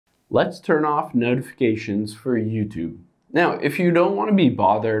Let's turn off notifications for YouTube. Now, if you don't want to be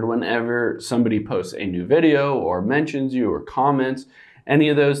bothered whenever somebody posts a new video or mentions you or comments, any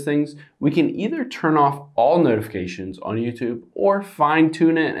of those things, we can either turn off all notifications on YouTube or fine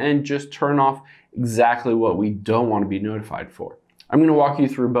tune it and just turn off exactly what we don't want to be notified for. I'm going to walk you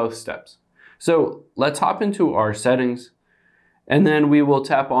through both steps. So let's hop into our settings and then we will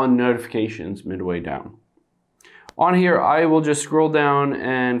tap on notifications midway down. On here, I will just scroll down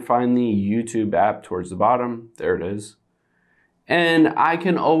and find the YouTube app towards the bottom. There it is. And I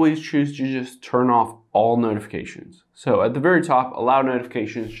can always choose to just turn off all notifications. So at the very top, allow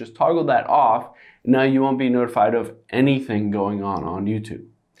notifications, just toggle that off. And now you won't be notified of anything going on YouTube.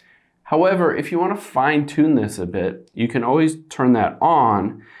 However, if you want to fine tune this a bit, you can always turn that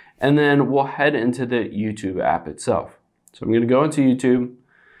on and then we'll head into the YouTube app itself. So I'm going to go into YouTube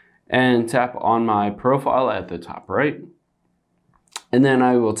and tap on my profile at the top right. And then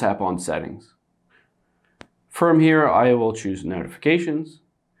I will tap on settings. From here, I will choose notifications.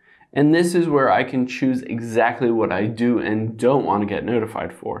 And this is where I can choose exactly what I do and don't want to get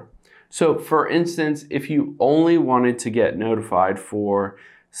notified for. So for instance, if you only wanted to get notified for,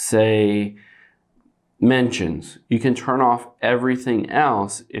 say, mentions, you can turn off everything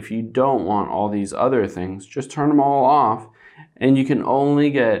else. If you don't want all these other things, just turn them all off and you can only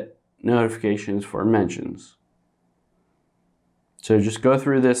get notifications for mentions. So just go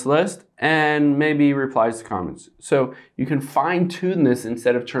through this list and maybe replies to comments. So you can fine tune this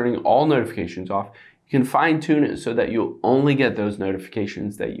instead of turning all notifications off. You can fine tune it so that you'll only get those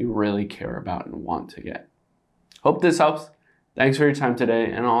notifications that you really care about and want to get. Hope this helps. Thanks for your time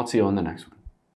today, and I'll see you on the next one.